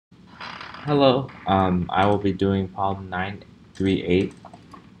Hello, I will be doing problem 938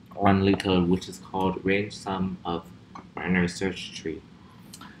 on LeetCode, which is called range sum of binary search tree.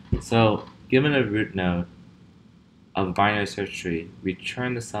 So, given a root node of a binary search tree,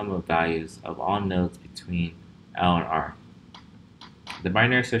 return the sum of values of all nodes between L and R. The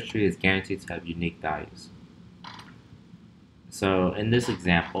binary search tree is guaranteed to have unique values. So, in this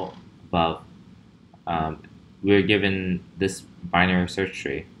example above, we're given this binary search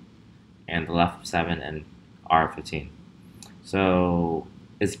tree and the left of 7 and R of 15. So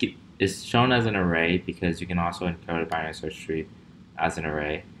it's shown as an array because you can also encode a binary search tree as an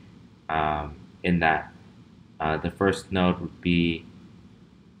array. In that the first node would be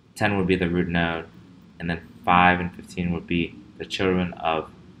 10 would be the root node, and then 5 and 15 would be the children of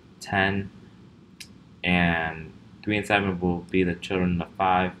 10, and 3 and 7 will be the children of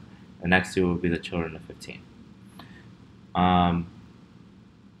 5. The next two will be the children of 15.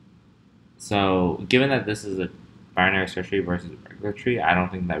 So given that this is a binary search tree versus a regular tree, I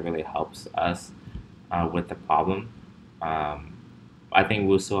don't think that really helps us with the problem. I think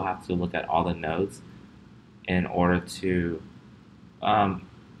we'll still have to look at all the nodes in order to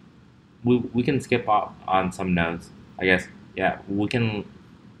we can skip off on some nodes, I guess. Yeah, we can.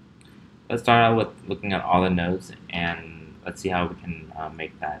 Let's start out with looking at all the nodes, and let's see how we can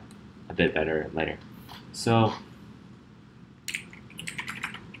make that a bit better later. So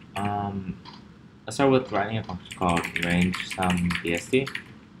let's start with writing a function called range sum BST.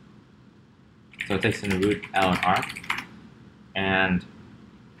 So it takes in the root L and R, and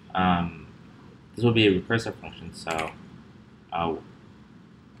this will be a recursive function. So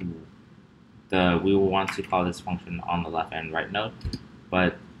we will want to call this function on the left and right node,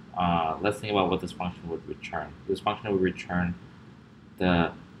 but let's think about what this function would return. This function would return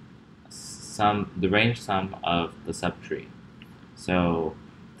the range sum of the subtree. So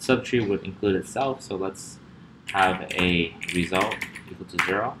the subtree would include itself. So let's have a result equal to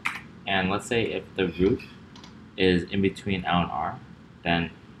 0, and let's say if the root is in between L and R, then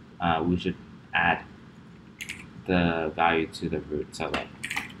we should add the value to the root. So like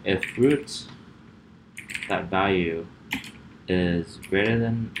if root that value is greater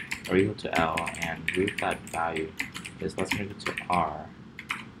than or equal to L and root that value is less than or equal to R,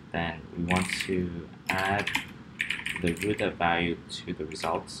 then we want to add the root that value to the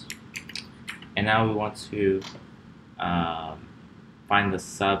results. And now we want to find the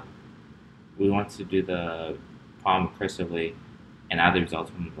sub. We want to do the problem recursively and add the results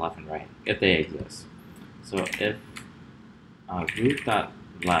from left and right if they exist. So if root dot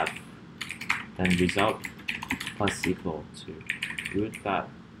left, then result plus equal to root dot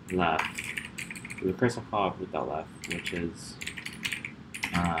left, the recursive call of root dot left, which is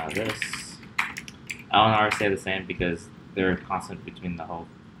this. L and R stay the same because they're constant between the whole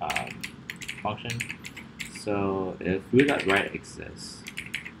function. So if root dot right exists,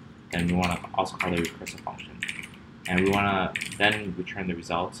 then we want to also call the recursive function, and we want to then return the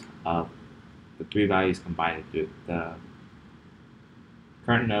results of the three values combined into the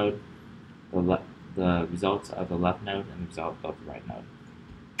current node, the results of the left node, and the result of the right node.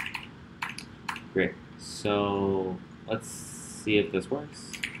 Great. So let's see if this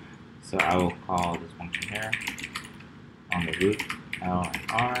works. So I will call this function here on the root L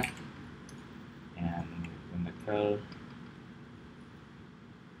and R, and in the code.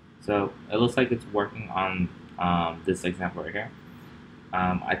 So it looks like it's working on this example right here.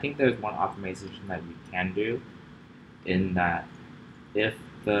 I think there's one optimization that we can do, in that if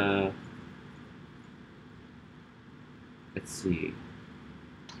the, let's see,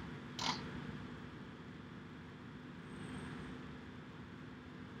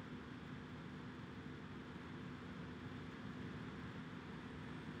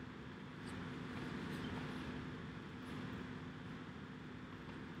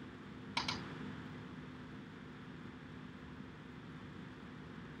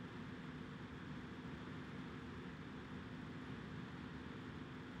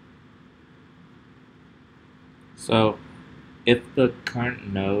 so if the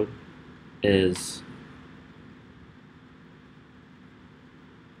current node is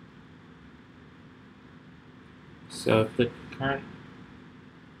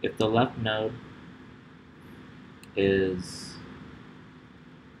if the left node is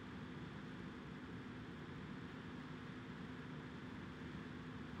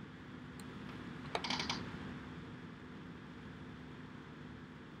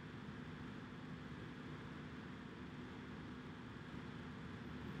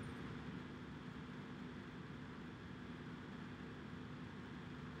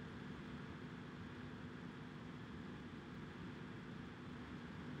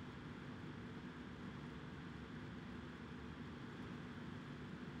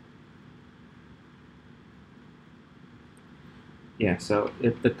Yeah, so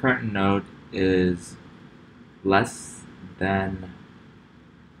if the current node is less than,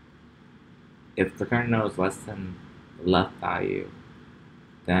 if the current node is less than the left value,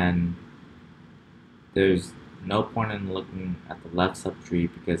 then there's no point in looking at the left subtree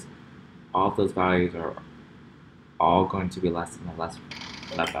because all of those values are all going to be less than the left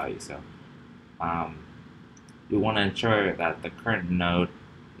value. So we want to ensure that the current node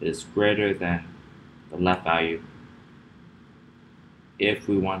is greater than the left value if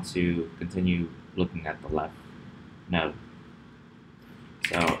we want to continue looking at the left node.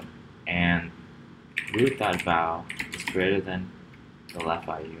 So, and root.val is greater than the left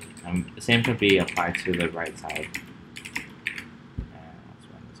value. And the same can be applied to the right side. And let's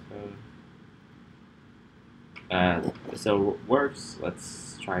run this code. So it works.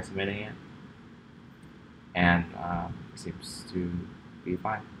 Let's try submitting it. And it seems to be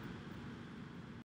fine.